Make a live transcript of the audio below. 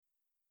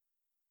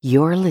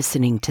You're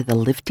listening to the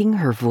Lifting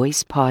Her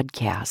Voice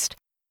podcast,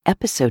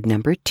 episode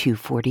number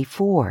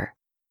 244.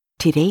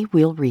 Today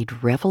we'll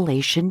read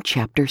Revelation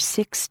chapter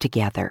 6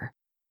 together.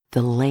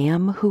 The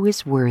Lamb who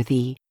is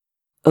worthy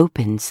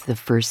opens the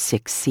first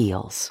 6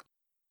 seals.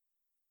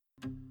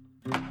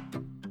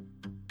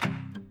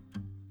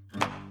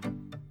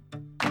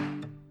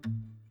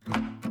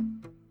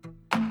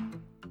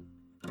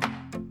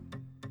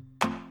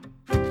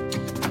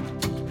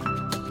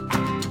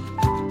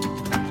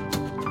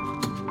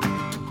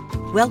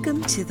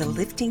 Welcome to the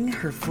Lifting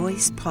Her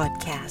Voice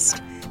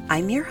podcast.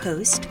 I'm your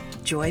host,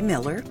 Joy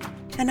Miller,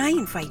 and I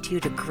invite you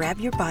to grab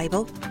your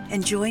Bible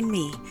and join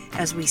me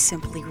as we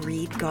simply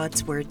read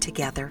God's Word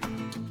together.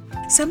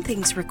 Some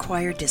things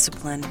require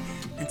discipline,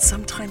 and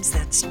sometimes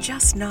that's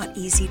just not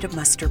easy to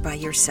muster by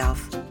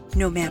yourself,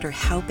 no matter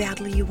how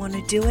badly you want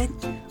to do it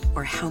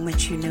or how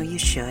much you know you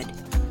should.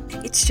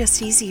 It's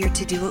just easier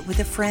to do it with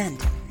a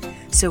friend.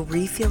 So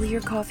refill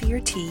your coffee or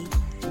tea,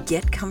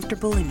 get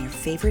comfortable in your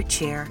favorite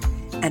chair,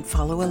 and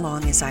follow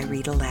along as I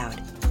read aloud.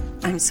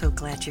 I'm so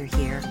glad you're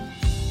here.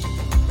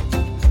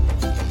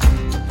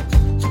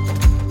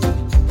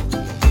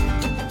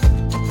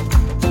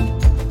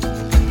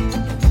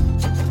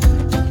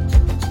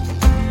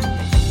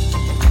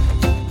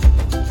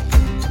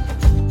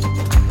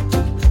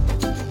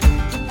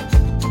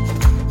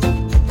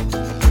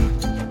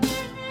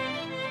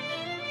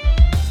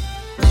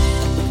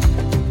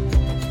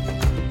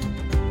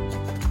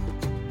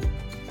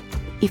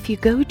 If you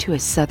go to a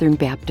Southern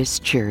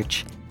Baptist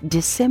church,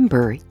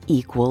 December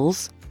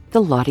equals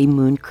the Lottie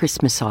Moon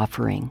Christmas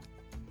offering.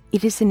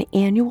 It is an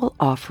annual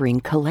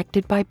offering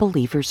collected by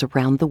believers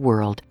around the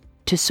world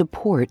to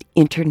support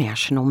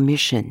international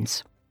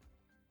missions.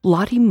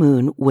 Lottie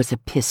Moon was a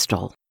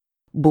pistol.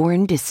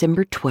 Born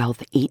December 12,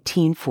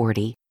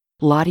 1840,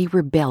 Lottie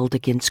rebelled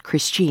against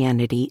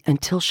Christianity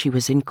until she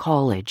was in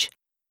college.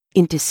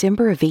 In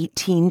December of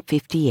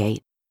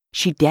 1858,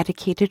 she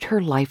dedicated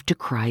her life to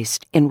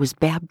Christ and was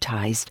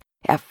baptized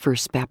at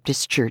First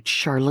Baptist Church,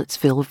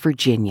 Charlottesville,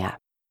 Virginia.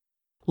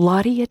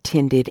 Lottie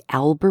attended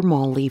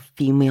Albemarle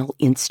Female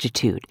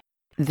Institute,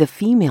 the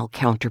female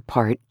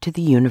counterpart to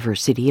the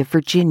University of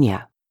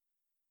Virginia.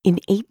 In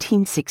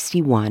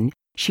 1861,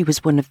 she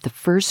was one of the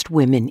first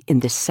women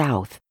in the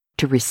South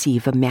to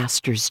receive a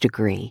master's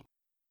degree.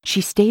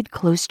 She stayed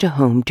close to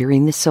home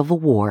during the Civil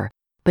War,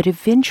 but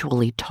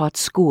eventually taught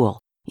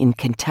school in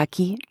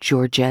Kentucky,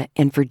 Georgia,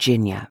 and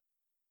Virginia.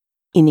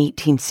 In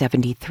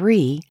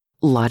 1873,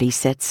 Lottie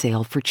set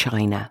sail for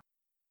China.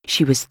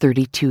 She was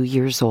 32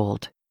 years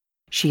old.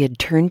 She had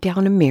turned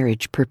down a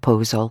marriage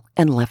proposal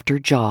and left her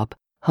job,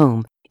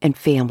 home, and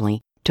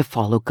family to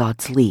follow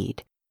God's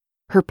lead.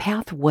 Her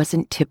path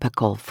wasn't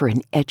typical for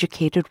an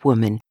educated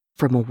woman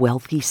from a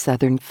wealthy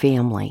Southern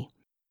family.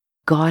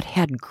 God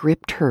had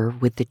gripped her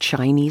with the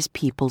Chinese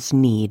people's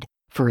need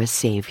for a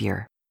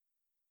savior.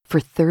 For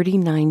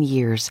 39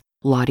 years,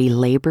 Lottie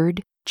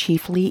labored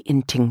chiefly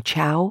in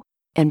Tingchao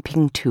and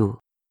Pingtu.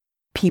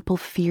 People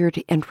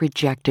feared and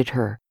rejected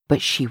her,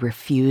 but she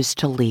refused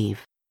to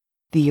leave.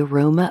 The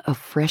aroma of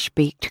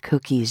fresh-baked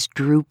cookies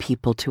drew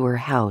people to her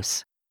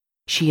house.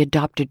 She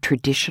adopted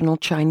traditional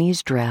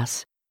Chinese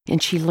dress,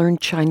 and she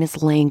learned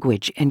China's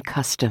language and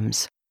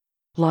customs.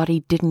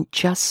 Lottie didn't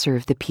just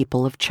serve the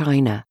people of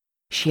China.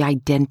 She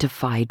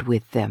identified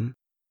with them.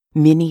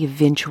 Many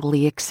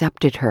eventually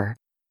accepted her,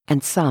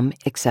 and some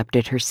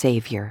accepted her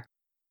savior.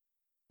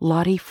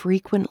 Lottie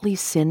frequently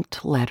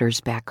sent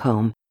letters back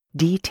home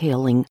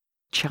detailing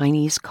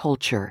Chinese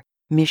culture,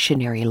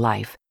 missionary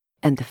life,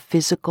 and the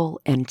physical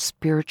and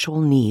spiritual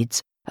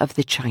needs of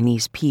the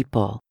Chinese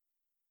people.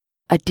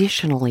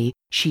 Additionally,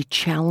 she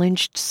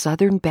challenged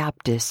Southern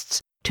Baptists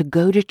to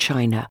go to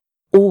China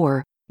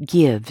or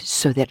give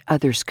so that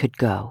others could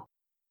go.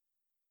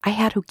 I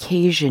had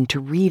occasion to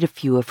read a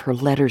few of her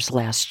letters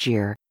last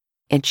year,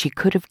 and she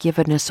could have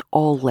given us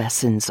all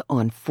lessons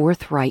on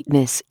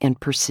forthrightness and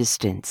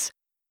persistence.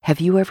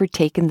 Have you ever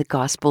taken the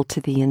gospel to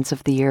the ends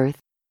of the earth?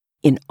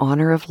 In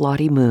honor of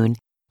Lottie Moon,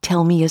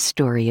 tell me a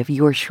story of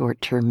your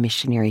short-term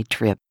missionary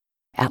trip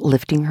at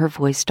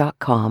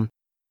liftinghervoice.com,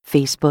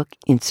 Facebook,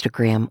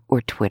 Instagram, or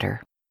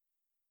Twitter.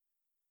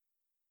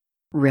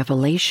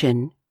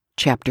 Revelation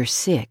chapter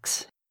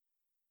 6.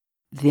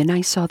 Then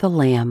I saw the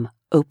Lamb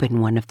open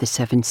one of the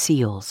 7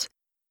 seals,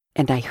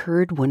 and I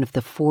heard one of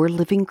the 4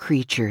 living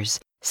creatures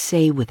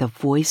say with a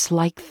voice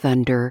like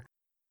thunder,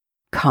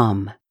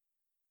 "Come."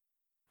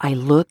 I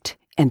looked,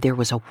 and there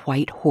was a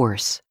white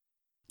horse.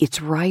 Its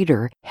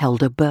rider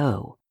held a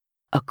bow.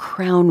 A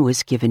crown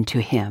was given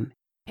to him,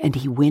 and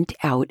he went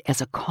out as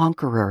a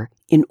conqueror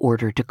in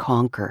order to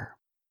conquer.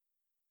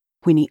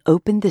 When he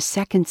opened the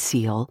 2nd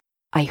seal,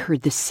 I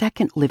heard the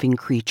 2nd living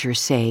creature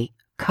say,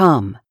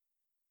 "Come."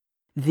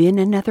 Then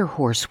another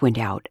horse went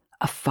out,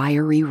 a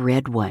fiery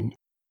red one,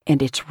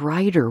 and its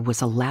rider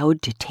was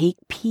allowed to take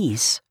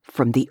peace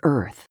from the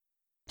earth,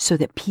 so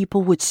that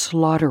people would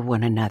slaughter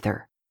one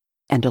another,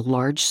 and a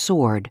large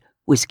sword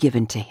was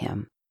given to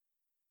him.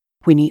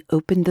 When he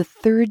opened the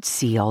 3rd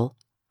seal,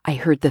 I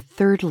heard the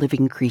 3rd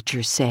living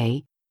creature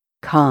say,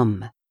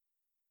 "Come."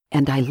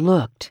 And I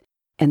looked,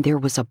 and there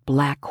was a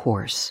black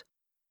horse.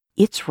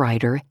 Its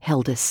rider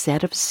held a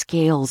set of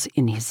scales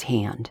in his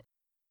hand.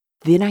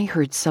 Then I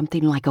heard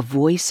something like a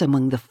voice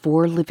among the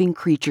 4 living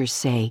creatures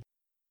say,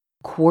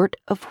 "Quart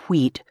of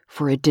wheat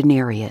for a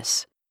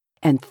denarius,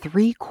 and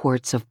 3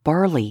 quarts of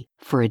barley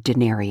for a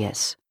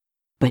denarius,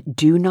 but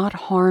do not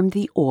harm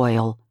the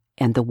oil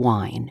and the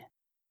wine."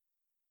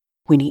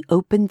 When he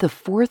opened the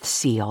 4th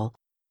seal,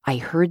 I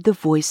heard the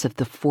voice of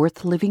the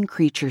 4th living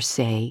creature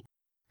say,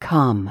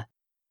 "Come."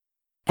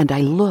 And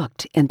I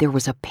looked, and there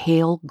was a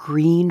pale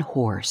green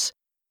horse.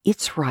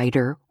 Its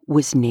rider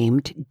was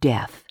named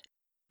Death,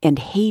 and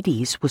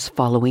Hades was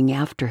following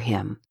after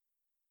him.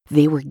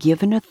 They were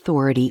given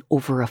authority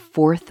over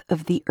 1/4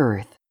 of the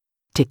earth,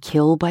 to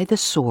kill by the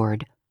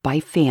sword, by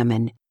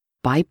famine,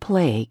 by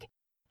plague,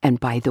 and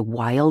by the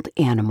wild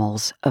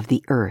animals of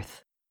the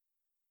earth.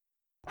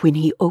 When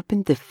he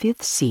opened the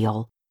 5th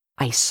seal,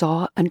 I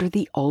saw under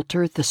the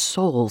altar the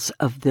souls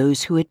of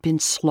those who had been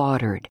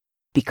slaughtered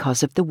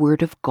because of the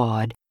word of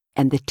God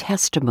and the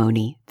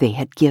testimony they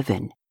had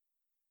given.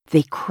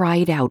 They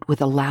cried out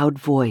with a loud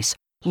voice,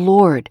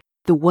 "Lord,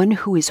 the one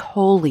who is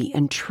holy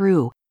and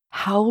true,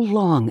 how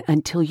long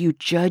until you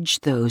judge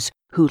those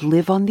who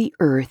live on the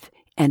earth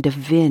and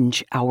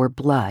avenge our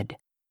blood?"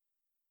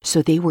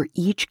 So they were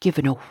each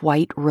given a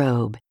white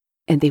robe,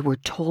 and they were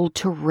told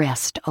to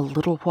rest a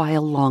little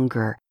while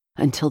longer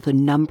until the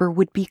number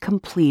would be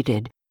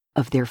completed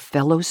of their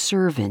fellow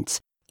servants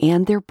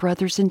and their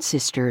brothers and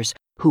sisters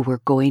who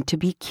were going to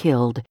be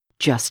killed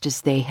just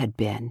as they had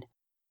been.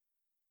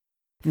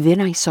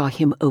 Then I saw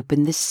him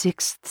open the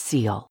 6th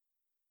seal.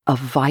 A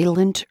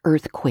violent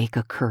earthquake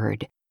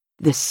occurred.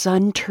 The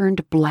sun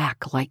turned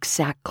black like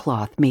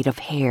sackcloth made of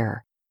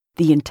hair.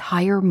 The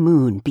entire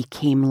moon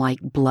became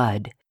like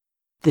blood.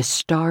 The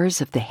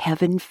stars of the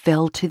heaven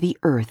fell to the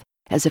earth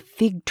as a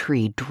fig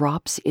tree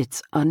drops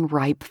its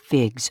unripe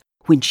figs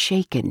when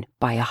shaken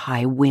by a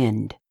high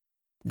wind.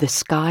 The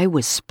sky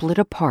was split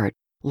apart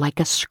like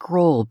a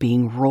scroll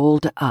being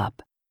rolled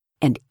up,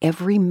 and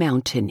every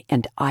mountain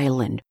and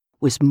island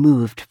was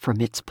moved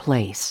from its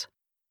place.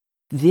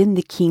 Then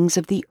the kings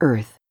of the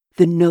earth,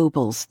 the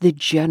nobles, the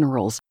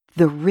generals,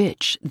 the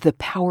rich, the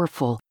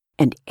powerful,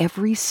 and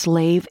every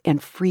slave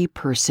and free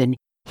person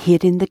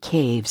hid in the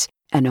caves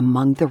and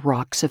among the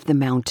rocks of the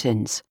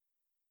mountains.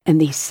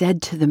 And they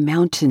said to the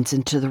mountains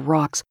and to the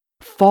rocks,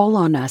 "Fall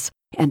on us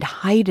and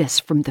hide us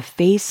from the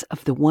face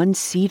of the one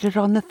seated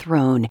on the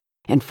throne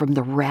and from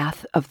the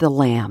wrath of the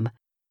Lamb,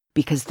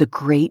 because the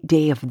great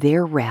day of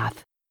their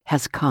wrath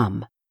has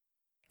come.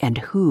 And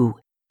who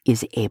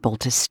is able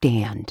to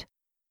stand?"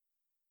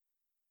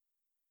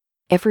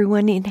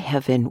 Everyone in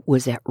heaven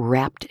was at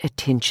rapt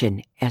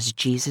attention as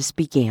Jesus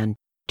began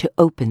to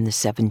open the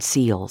 7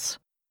 seals.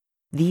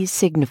 These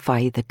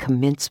signify the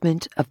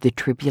commencement of the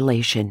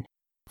tribulation,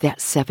 that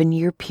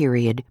 7-year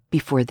period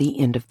before the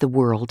end of the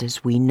world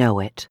as we know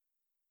it.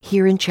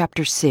 Here in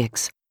chapter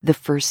 6, the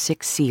first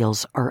 6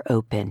 seals are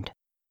opened.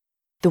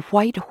 The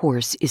white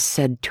horse is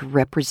said to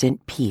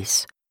represent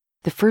peace.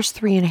 The first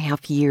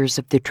 3.5 years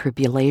of the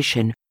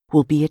tribulation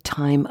will be a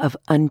time of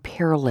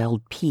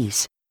unparalleled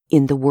peace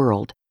in the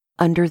world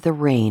under the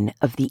reign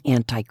of the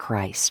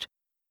Antichrist.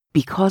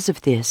 Because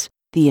of this,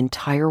 the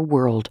entire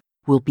world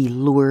will be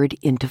lured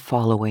into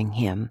following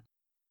him.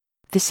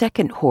 The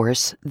second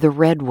horse, the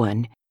red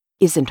one,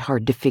 isn't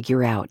hard to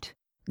figure out.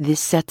 This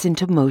sets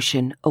into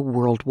motion a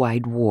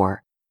worldwide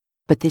war,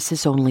 but this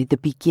is only the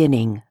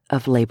beginning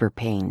of labor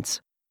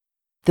pains.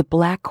 The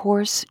black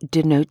horse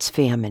denotes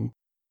famine.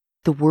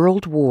 The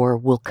world war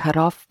will cut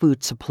off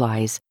food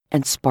supplies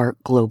and spark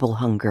global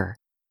hunger.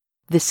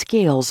 The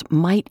scales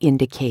might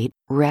indicate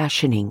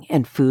rationing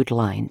and food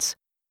lines.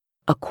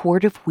 A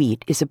quart of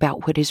wheat is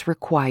about what is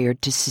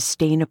required to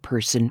sustain a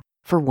person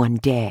for one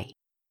day.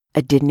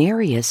 A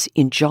denarius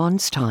in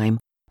John's time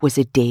was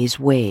a day's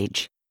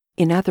wage.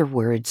 In other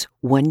words,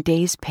 one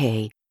day's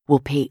pay will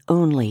pay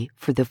only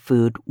for the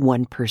food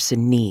one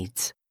person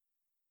needs.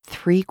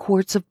 3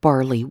 quarts of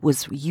barley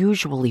was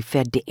usually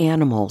fed to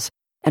animals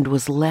and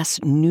was less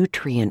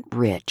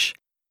nutrient-rich,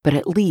 but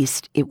at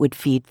least it would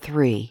feed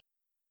 3.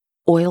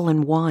 Oil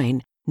and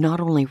wine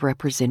not only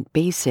represent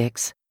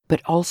basics,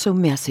 but also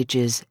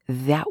messages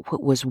that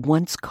what was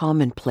once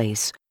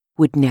commonplace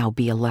would now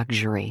be a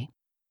luxury.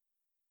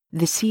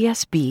 The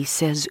CSB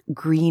says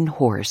green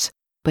horse,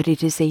 but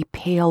it is a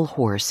pale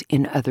horse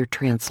in other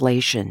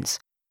translations.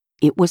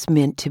 It was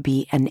meant to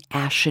be an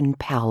ashen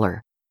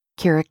pallor,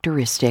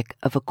 characteristic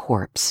of a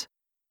corpse.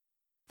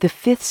 The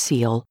 5th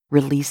seal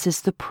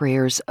releases the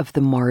prayers of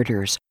the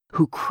martyrs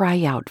who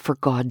cry out for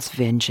God's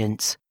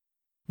vengeance.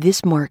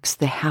 This marks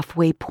the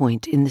halfway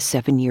point in the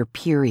 7-year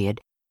period,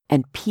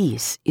 and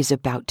peace is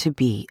about to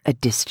be a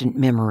distant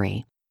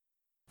memory.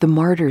 The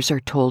martyrs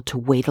are told to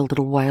wait a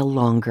little while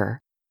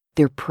longer.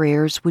 Their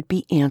prayers would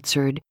be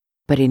answered,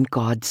 but in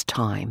God's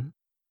time.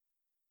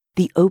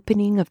 The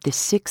opening of the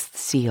 6th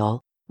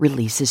seal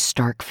releases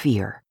stark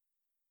fear.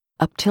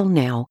 Up till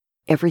now,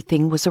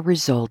 everything was a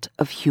result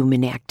of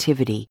human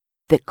activity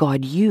that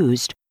God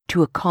used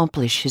to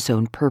accomplish his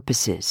own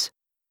purposes.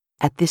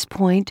 At this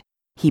point,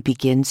 he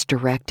begins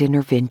direct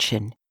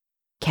intervention.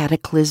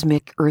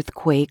 Cataclysmic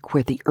earthquake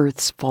where the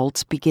Earth's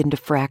faults begin to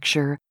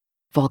fracture,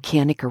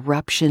 volcanic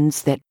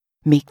eruptions that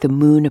make the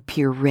moon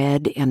appear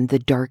red and the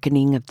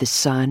darkening of the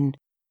sun.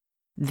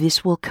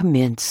 This will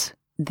commence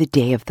the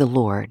day of the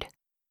Lord.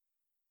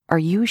 Are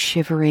you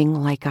shivering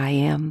like I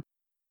am?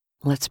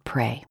 Let's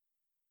pray.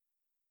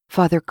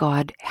 Father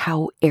God,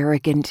 how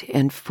arrogant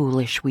and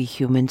foolish we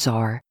humans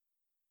are.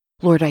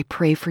 Lord, I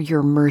pray for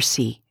your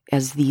mercy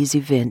as these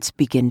events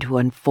begin to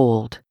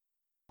unfold.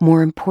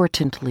 More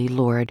importantly,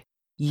 Lord,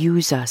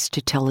 use us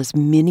to tell as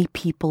many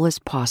people as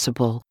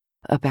possible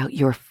about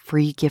your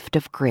free gift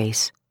of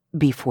grace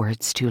before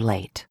it's too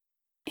late.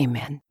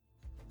 Amen.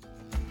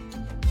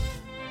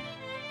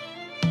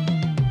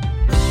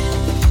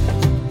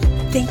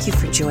 Thank you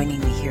for joining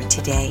me here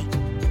today.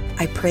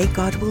 I pray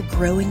God will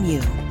grow in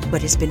you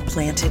what has been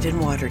planted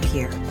and watered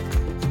here.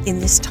 In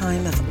this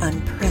time of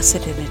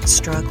unprecedented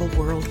struggle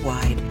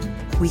worldwide,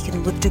 we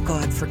can look to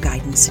God for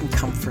guidance and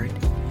comfort.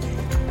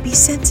 Be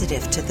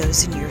sensitive to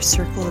those in your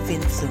circle of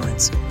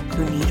influence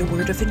who need a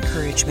word of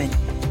encouragement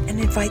and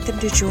invite them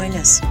to join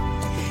us.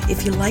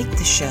 If you like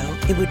the show,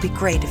 it would be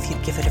great if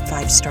you'd give it a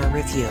 5-star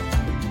review.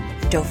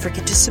 Don't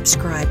forget to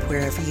subscribe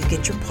wherever you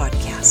get your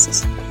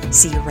podcasts.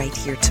 See you right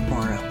here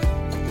tomorrow.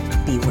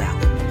 Be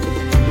well.